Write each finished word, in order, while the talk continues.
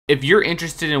If you're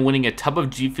interested in winning a tub of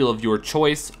G Fuel of your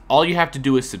choice, all you have to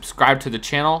do is subscribe to the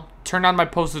channel, turn on my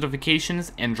post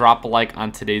notifications, and drop a like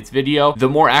on today's video. The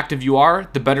more active you are,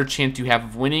 the better chance you have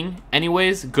of winning.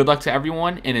 Anyways, good luck to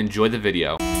everyone and enjoy the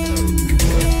video.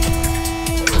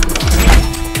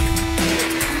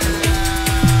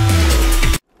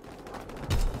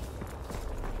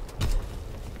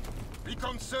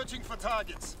 Recon searching for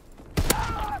targets.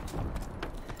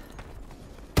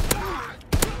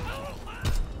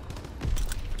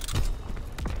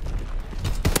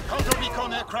 Counter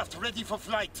recon aircraft ready for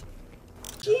flight.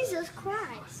 Jesus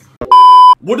Christ.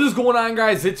 What is going on,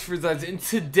 guys? It's Frizzeyes, and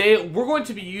today we're going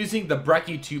to be using the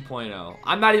BRECCI 2.0.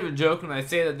 I'm not even joking when I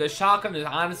say that the shotgun is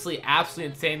honestly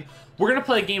absolutely insane. We're going to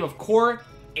play a game of core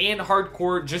and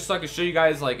hardcore just so I can show you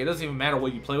guys, like, it doesn't even matter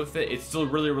what you play with it. It's still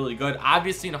really good.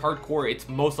 Obviously in hardcore, it's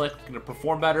most likely going to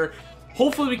perform better.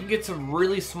 Hopefully we can get some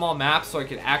really small maps so I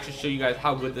can actually show you guys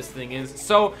how good this thing is.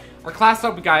 So our class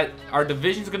up, we got our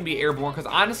division is going to be airborne because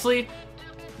honestly,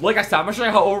 like I said, I'm going to show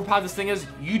you how overpowered this thing is.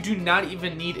 You do not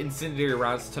even need incendiary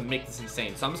rounds to make this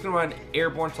insane. So I'm just going to run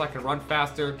airborne so I can run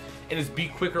faster and just be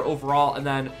quicker overall. And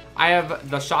then I have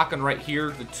the shotgun right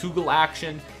here, the Toggle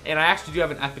action. And I actually do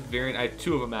have an epic variant. I have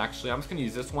two of them actually. I'm just going to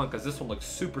use this one because this one looks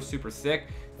super sick.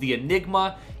 The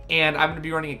Enigma. And I'm going to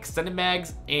be running extended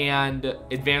mags and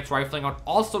advanced rifling. I'd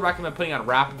also recommend putting on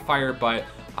rapid fire, but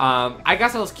I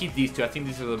guess I'll just keep these two. I think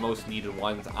these are the most needed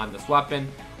ones on this weapon.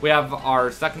 We have our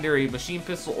secondary machine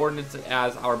pistol ordnance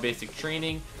as our basic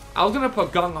training. I was going to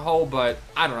put gung ho, but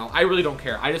I don't know. I really don't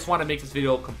care. I just want to make this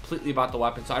video completely about the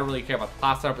weapon, so I don't really care about the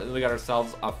class setup. And then we got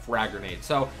ourselves a frag grenade.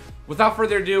 So without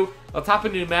further ado, let's hop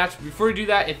into a match. Before we do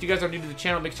that, if you guys are new to the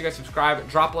channel, make sure you guys subscribe,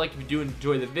 drop a like if you do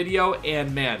enjoy the video,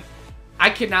 and man, I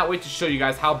cannot wait to show you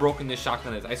guys how broken this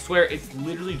shotgun is. I swear it's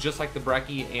literally just like the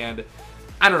BRECCI, and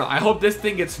I don't know. I hope this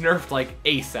thing gets nerfed like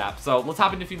ASAP. So let's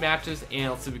hop into a few matches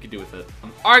and let's see what we can do with it.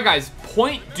 Alright guys,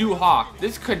 Point Du Hoc.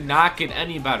 This could not get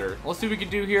any better. Let's see what we can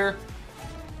do here.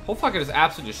 Hopefully I can just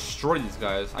absolutely destroy these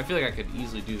guys. I feel like I could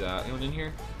easily do that. Anyone in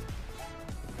here?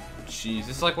 Jeez,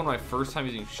 this is like one of my first time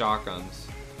using shotguns.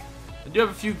 I do have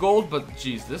a few gold, but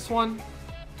geez, this one.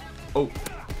 Oh,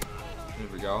 there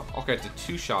we go. Okay, it's a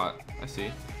two-shot. I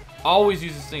see. Always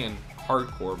use this thing in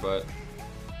hardcore, but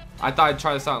I thought I'd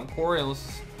try this out in core. And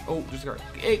let's. Oh, just got.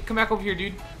 Hey, come back over here,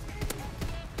 dude.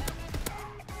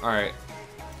 All right.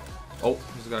 Oh,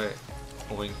 there's a guy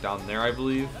going down there, I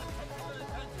believe.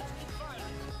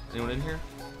 Anyone in here?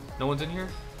 No one's in here.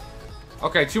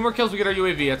 Okay, 2 more kills. We get our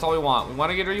UAV. That's all we want. We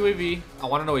want to get our UAV. I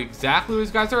want to know exactly where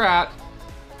these guys are at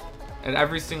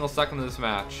every single second of this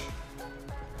match.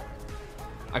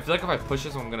 I feel like if I push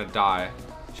this, I'm gonna die.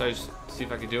 Should I just see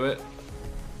if I can do it?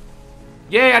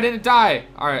 Yay, I didn't die.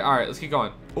 Alright, let's keep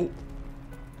going. Oh.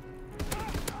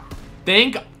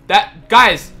 Think that,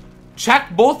 guys,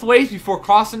 check both ways before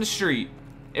crossing the street.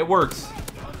 It works.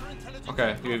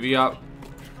 Okay, UAV up.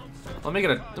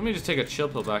 Let me just take a chill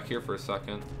pill back here for a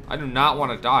second. I do not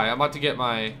want to die. I'm about to get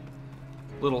my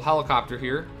little helicopter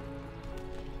here.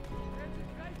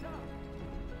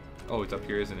 Oh, it's up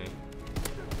here, isn't he?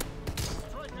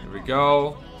 Here we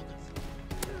go.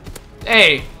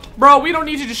 Hey, bro, we don't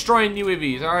need to destroy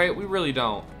UAVs, alright? We really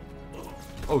don't.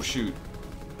 Oh, shoot.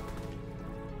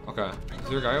 Okay. Is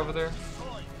there a guy over there?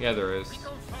 Yeah, there is.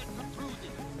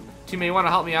 Teammate, you want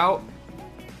to help me out?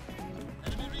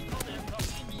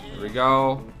 Here we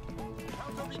go.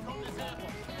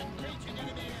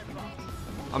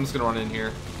 I'm just going to run in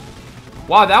here.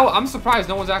 Wow, I'm surprised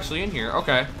no one's actually in here.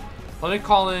 Okay. Let me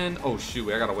call in. Oh,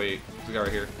 shoot. I got to wait. There's a guy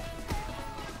right here.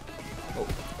 Oh.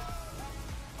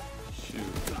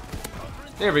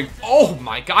 There we go. Oh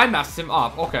my god, I messed him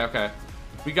up. Okay.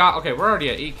 Okay, we're already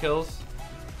at 8 kills.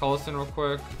 Call this in real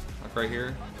quick. Like right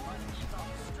here.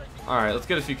 Alright, let's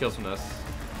get a few kills from this.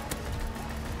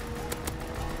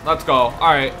 Let's go.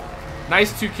 Alright.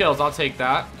 Nice 2 kills. I'll take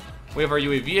that. We have our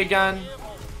UAV again.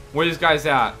 Where are these guys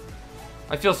at?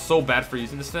 I feel so bad for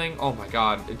using this thing. Oh my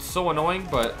god. It's so annoying,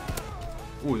 but...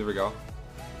 Ooh, there we go.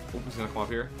 Oh, he's gonna come up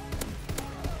here.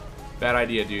 Bad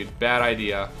idea, dude. Bad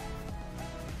idea.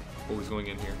 Oh, he's going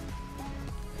in here.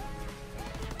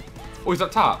 Oh, he's up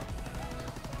top.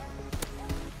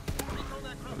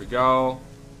 There we go.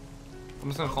 I'm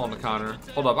just gonna call him the counter.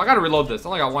 Hold up, I gotta reload this. I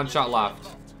only got 1 shot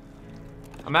left.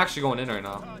 I'm actually going in right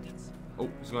now. Oh,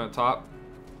 he's going up top.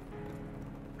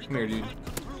 Come here, dude.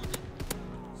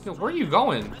 Yo, where are you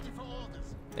going?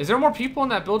 Is there more people in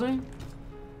that building?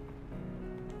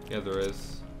 Yeah, there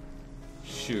is.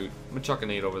 Shoot. I'm gonna chuck a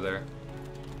nade over there.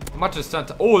 I'm about to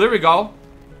send. Oh, there we go.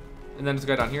 And then there's a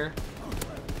guy down here.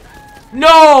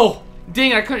 No!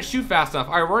 Dang, I couldn't shoot fast enough.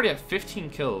 Alright, we're already at 15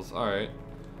 kills. Alright.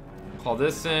 Call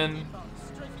this in.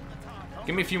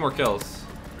 Give me a few more kills.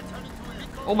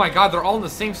 Oh my god, they're all in the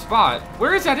same spot.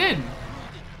 Where is that in?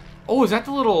 Oh, is that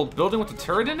the little building with the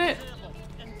turret in it?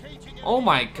 Oh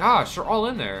my gosh, they're all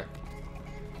in there.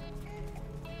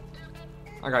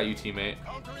 I got you, teammate.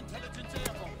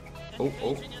 Oh,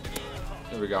 oh.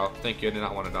 There we go. Thank you, I did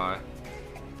not want to die.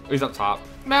 Oh, he's up top.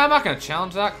 Man, I'm not going to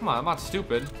challenge that. Come on, I'm not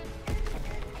stupid.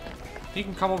 He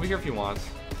can come over here if he wants.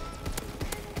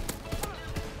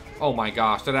 Oh my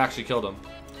gosh, that actually killed him.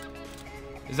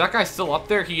 Is that guy still up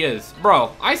there? He is.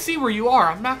 Bro, I see where you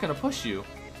are. I'm not going to push you.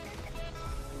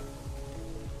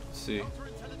 Let's see.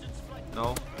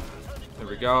 No. There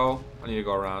we go. I need to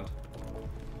go around.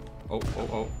 Oh, oh,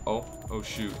 oh, oh. Oh,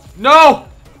 shoot. No!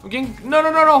 I'm getting... No,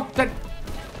 no, no, no. That...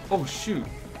 Oh, shoot.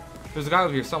 There's a guy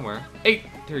over here somewhere. Hey,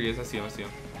 there he is. I see him. I see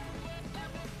him.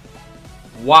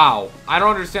 Wow. I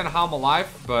don't understand how I'm alive,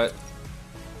 but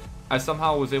I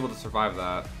somehow was able to survive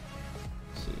that.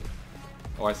 Let's see.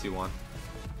 Oh, I see one.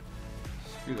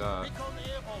 Screw that.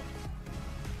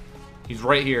 He's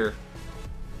right here.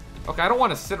 Okay, I don't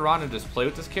want to sit around and just play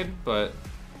with this kid, but...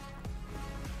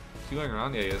 Is he going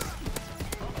around? Yeah, he is.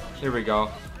 Here we go.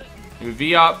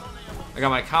 UV up. I got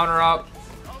my counter up.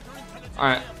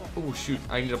 Alright. Oh, shoot.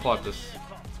 I need to pull up this.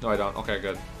 No, I don't. Okay,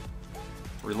 good.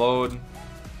 Reload.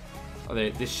 Oh,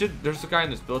 they should... There's a guy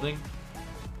in this building.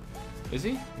 Is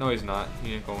he? No, he's not.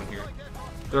 He ain't going here.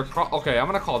 They're... Okay, I'm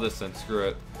gonna call this in. Screw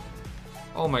it.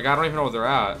 Oh my god, I don't even know where they're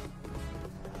at.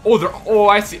 Oh, they're... Oh,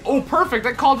 I see. Oh, perfect.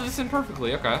 I called this in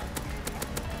perfectly. Okay.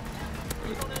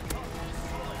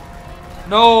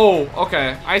 No!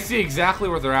 Okay. I see exactly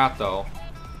where they're at, though.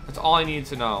 That's all I need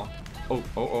to know. Oh,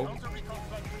 oh, oh.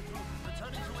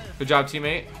 Good job,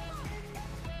 teammate.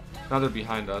 Now they're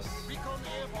behind us.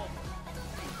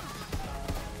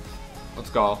 Let's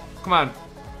go. Come on.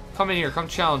 Come in here. Come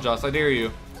challenge us. I dare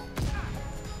you.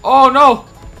 Oh, no!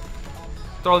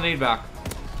 Throw the nade back.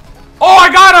 Oh,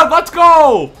 I got him! Let's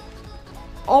go!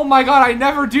 Oh my god, I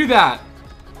never do that.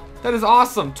 That is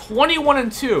awesome.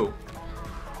 21-2.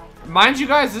 Mind you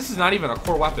guys, this is not even a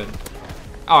core weapon.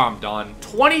 Oh, I'm done.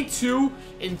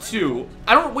 22-2.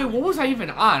 I don't... Wait, what was I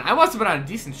even on? I must have been on a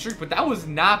decent streak, but that was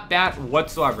not bad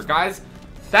whatsoever. Guys,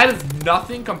 that is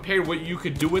nothing compared to what you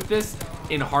could do with this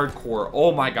in hardcore.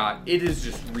 Oh my god, it is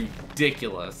just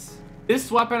ridiculous.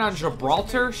 This weapon on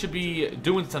Gibraltar should be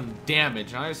doing some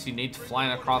damage. And I just see Nate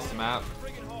flying across the map.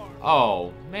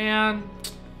 Oh, man.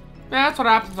 Man, that's what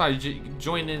happens when I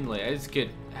join in late. I just get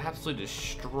absolutely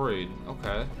destroyed.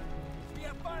 Okay.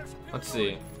 Let's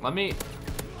see. Let me...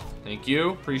 Thank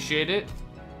you. Appreciate it.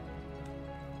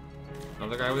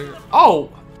 Another guy over here. Oh!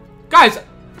 Guys,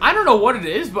 I don't know what it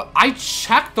is, but I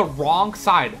check the wrong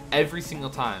side every single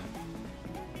time.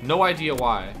 No idea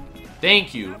why.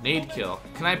 Thank you. Nade kill.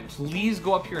 Can I please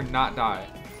go up here and not die?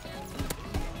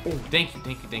 Oh, thank you.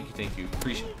 Thank you. Thank you. Thank you.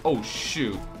 Appreciate it. Oh,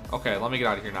 shoot. Okay, let me get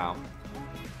out of here now.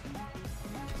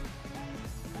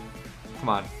 Come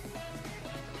on.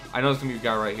 I know there's gonna be a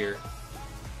guy right here.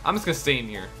 I'm just gonna stay in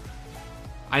here.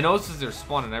 I know this is their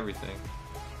spawn and everything.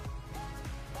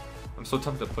 I'm so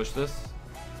tempted to push this.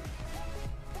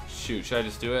 Shoot, should I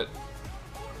just do it?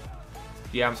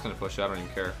 Yeah, I'm just gonna push it. I don't even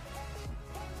care.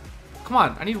 Come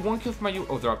on, I need one kill for my U.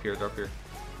 Oh, they're up here. They're up here.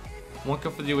 One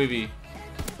kill for the UAV.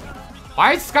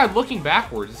 Why is this guy looking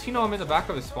backwards? Does he know I'm in the back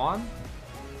of his spawn?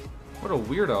 What a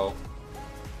weirdo.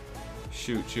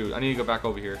 Shoot, shoot. I need to go back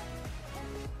over here.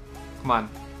 Come on.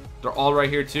 They're all right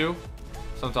here too.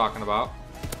 That's what I'm talking about.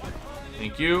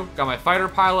 Thank you. Got my fighter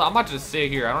pilot. I'm about to just stay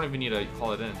here. I don't even need to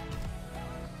call it in.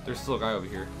 There's still a guy over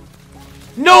here.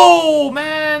 No,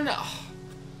 man!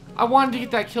 I wanted to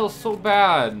get that kill so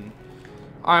bad.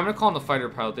 Alright, I'm gonna call in the fighter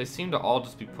pilot. They seem to all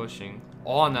just be pushing.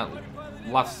 All on that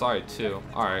left side too.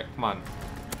 Alright, come on.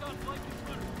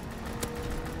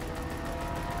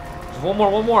 Just one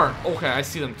more, one more. Okay, I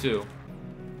see them too.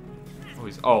 Oh,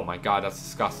 oh my god, that's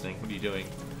disgusting. What are you doing?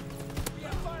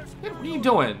 What are you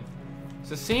doing?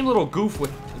 It's the same little goof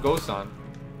with the ghost on.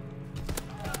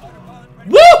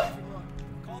 Woo!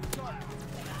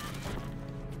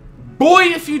 Boy,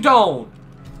 if you don't!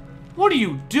 What are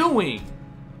you doing?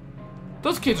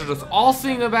 Those kids are just all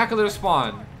sitting in the back of their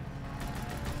spawn.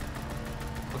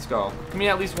 Let's go. Give me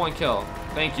at least one kill.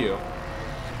 Thank you.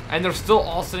 And they're still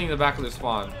all sitting in the back of their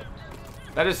spawn.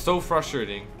 That is so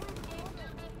frustrating.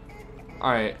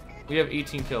 Alright. We have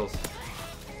 18 kills.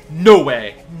 No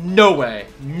way. No way.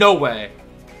 No way.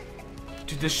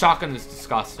 Dude, this shotgun is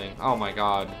disgusting. Oh my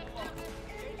god.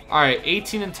 Alright,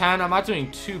 18 and 10. I'm not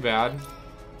doing too bad.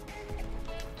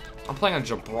 I'm playing on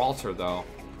Gibraltar, though.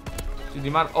 Dude, the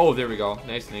amount... Oh, there we go.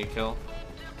 Nice nade kill.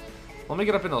 Let me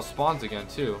get up in those spawns again,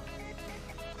 too.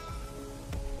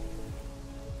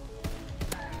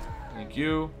 Thank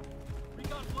you.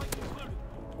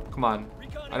 Come on.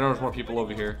 I know there's more people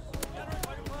over here.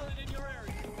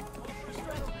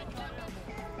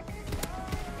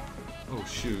 Oh,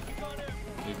 shoot.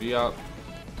 Maybe up.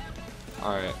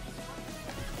 Alright.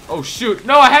 Oh, shoot.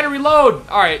 No, I had to reload.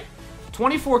 Alright.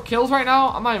 24 kills right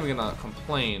now. I'm not even gonna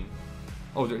complain.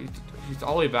 Oh, he's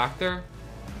all the way back there?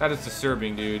 That is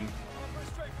disturbing, dude.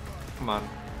 Come on.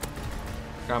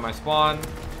 Got my spawn.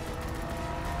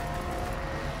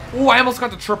 Oh, I almost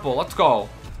got the triple. Let's go.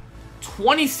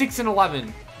 26 and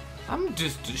 11. I'm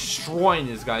just destroying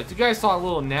these guys. You guys saw a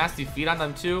little nasty feed on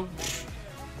them too?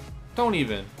 Don't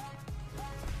even.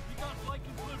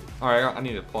 Alright, I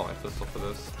need to pull out my pistol for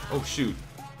this. Oh, shoot.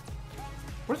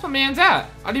 Where's my man's at?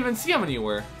 I didn't even see him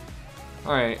anywhere.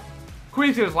 Alright. Can we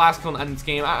get his last kill and end this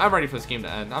game? I'm ready for this game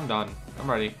to end. I'm done. I'm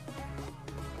ready.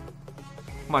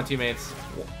 Come on, teammates.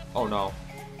 Oh, no.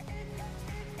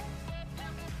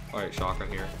 Alright, shotgun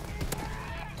here.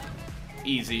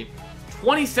 Easy.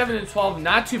 27 and 12.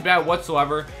 Not too bad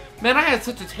whatsoever. Man, I had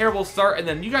such a terrible start, and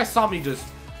then you guys saw me just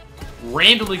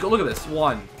randomly go. Look at this.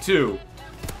 1, 2,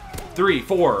 3,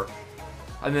 4.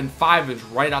 And then 5 is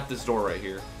right out this door right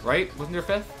here. Right? Wasn't there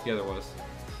 5th? Yeah, there was.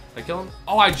 Did I kill him?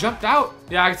 Oh, I jumped out.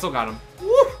 Yeah, I still got him.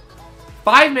 Woo!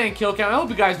 5-man kill count. I hope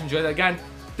you guys enjoyed that. Again,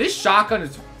 this shotgun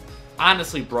is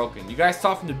honestly broken. You guys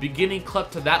saw from the beginning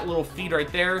clip to that little feed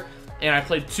right there. And I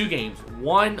played 2 games.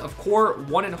 1 of core,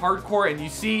 1 in hardcore. And you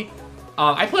see,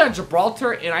 I played on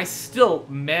Gibraltar, and I still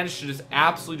managed to just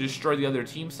absolutely destroy the other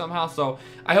team somehow. So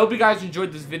I hope you guys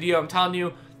enjoyed this video. I'm telling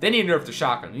you, they need to nerf the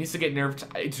shotgun. It needs to get nerfed.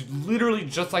 It's literally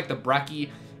just like the BRECCI.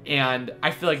 And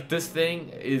I feel like this thing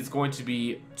is going to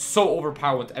be so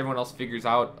overpowered once everyone else figures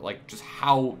out like just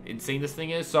how insane this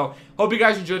thing is. So hope you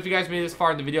guys enjoyed. If you guys made it this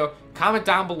far in the video, comment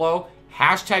down below.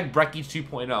 Hashtag BRECCI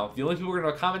 2.0. The only people who are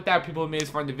going to comment that are people who made this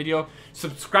far in the video.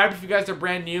 Subscribe if you guys are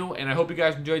brand new. And I hope you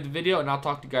guys enjoyed the video. And I'll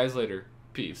talk to you guys later.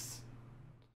 Peace.